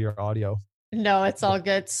jump into your audio. No, it's But all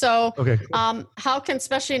good. So, okay, cool. how can,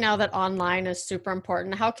 especially now that online is super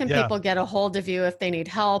important, how can Yeah. people get a hold of you if they need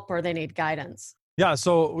help or they need guidance? Yeah,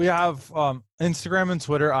 so we have Instagram and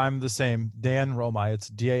Twitter. I'm the same, Dan Romigh. It's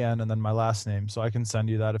Dan and then my last name. So I can send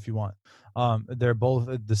you that if you want. They're both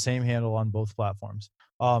the same handle on both platforms.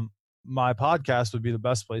 Um, my podcast would be the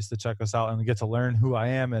best place to check us out and get to learn who I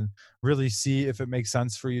am and really see if it makes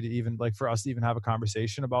sense for you to even like for us to even have a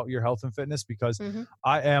conversation about your health and fitness, because Hmm.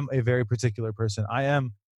 I am a very particular person. I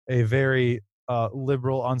am a very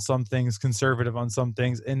liberal on some things, conservative on some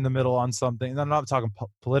things, in the middle on something. And I'm not talking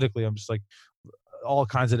politically. I'm just like all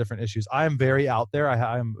kinds of different issues. I am very out there.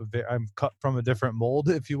 I'm cut from a different mold,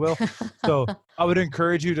 if you will. So I would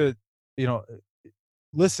encourage you to, you know,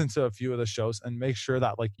 listen to a few of the shows and make sure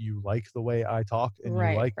that like you like the way I talk and you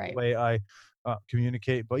Right, like the right. way I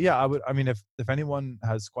communicate. But yeah, I would. I mean, if anyone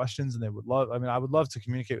has questions and they would love, I mean, I would love to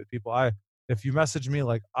communicate with people. if you message me,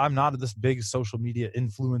 like, I'm not this big social media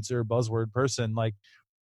influencer buzzword person. Like,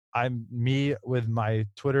 I'm me with my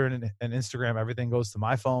Twitter and Instagram. Everything goes to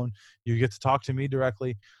my phone. You get to talk to me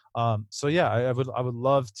directly. So yeah, I would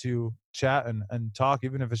love to chat and talk,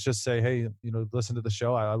 even if it's just say, hey, listen to the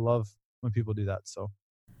show. I love when people do that. So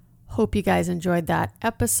Hope you guys enjoyed that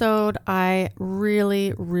episode. I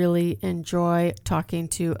really, really enjoy talking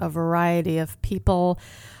to a variety of people.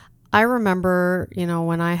 I remember,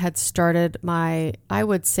 when I had started I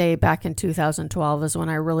would say back in 2012 is when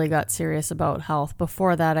I really got serious about health.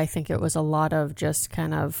 Before that, I think it was a lot of just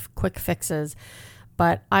kind of quick fixes.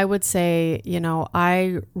 But I would say,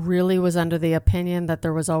 I really was under the opinion that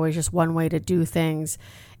there was always just one way to do things.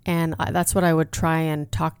 And that's what I would try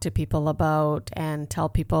and talk to people about and tell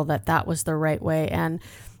people that was the right way. And,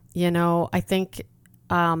 I think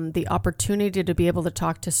the opportunity to be able to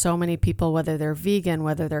talk to so many people, whether they're vegan,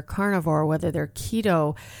 whether they're carnivore, whether they're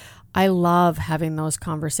keto, I love having those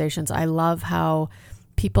conversations. I love how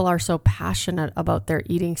people are so passionate about their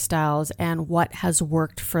eating styles and what has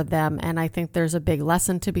worked for them. And I think there's a big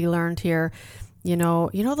lesson to be learned here. You know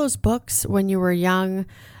those books when you were young,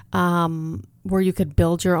 where you could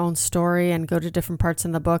build your own story and go to different parts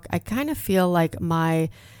in the book? I kind of feel like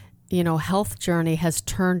my health journey has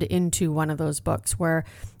turned into one of those books where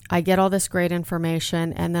I get all this great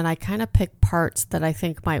information and then I kind of pick parts that I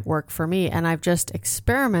think might work for me. And I've just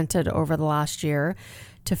experimented over the last year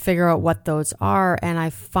to figure out what those are. And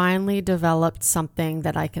I finally developed something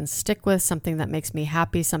that I can stick with, something that makes me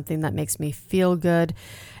happy, something that makes me feel good.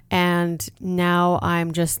 And now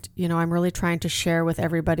I'm just, I'm really trying to share with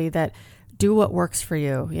everybody that do what works for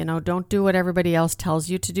you. Don't do what everybody else tells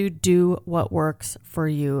you to do. Do what works for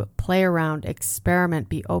you. Play around, experiment,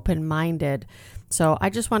 be open-minded. So I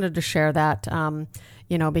just wanted to share that,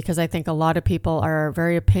 because I think a lot of people are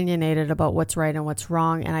very opinionated about what's right and what's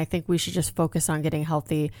wrong. And I think we should just focus on getting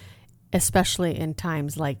healthy, especially in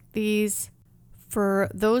times like these. For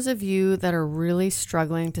those of you that are really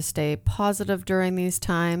struggling to stay positive during these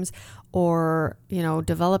times, or,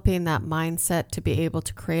 developing that mindset to be able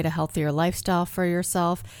to create a healthier lifestyle for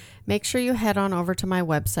yourself, make sure you head on over to my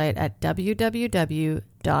website at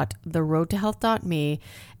www.theroadtohealth.me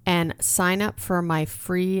and sign up for my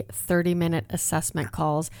free 30-minute assessment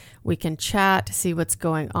calls. We can chat, see what's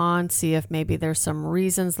going on, see if maybe there's some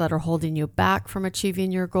reasons that are holding you back from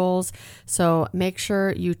achieving your goals. So make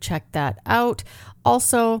sure you check that out.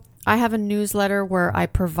 Also, I have a newsletter where I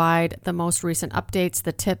provide the most recent updates,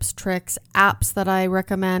 the tips, tricks, apps that I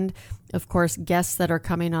recommend, of course, guests that are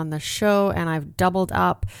coming on the show, and I've doubled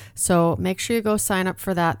up. So make sure you go sign up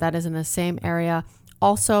for that. That is in the same area.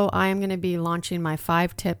 Also, I am going to be launching my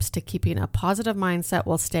 5 tips to keeping a positive mindset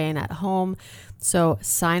while staying at home. So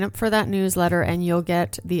sign up for that newsletter and you'll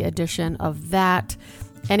get the addition of that.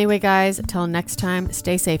 Anyway, guys, until next time,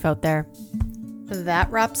 stay safe out there.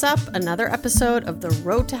 That wraps up another episode of the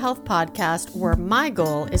Road to Health podcast, where my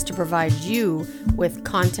goal is to provide you with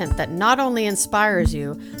content that not only inspires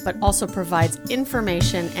you, but also provides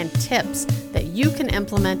information and tips that you can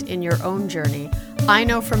implement in your own journey. I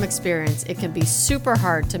know from experience it can be super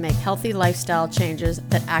hard to make healthy lifestyle changes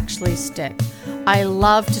that actually stick. I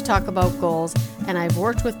love to talk about goals, and I've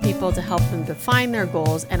worked with people to help them define their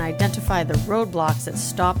goals and identify the roadblocks that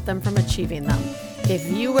stop them from achieving them.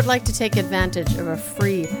 If you would like to take advantage of a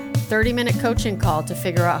free 30-minute coaching call to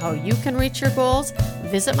figure out how you can reach your goals,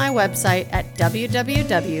 visit my website at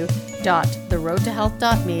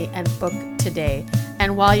www.theroadtohealth.me and book today.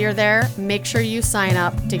 And while you're there, make sure you sign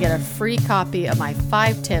up to get a free copy of my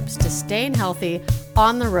 5 tips to staying healthy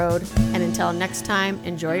on the road. And until next time,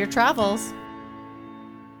 enjoy your travels.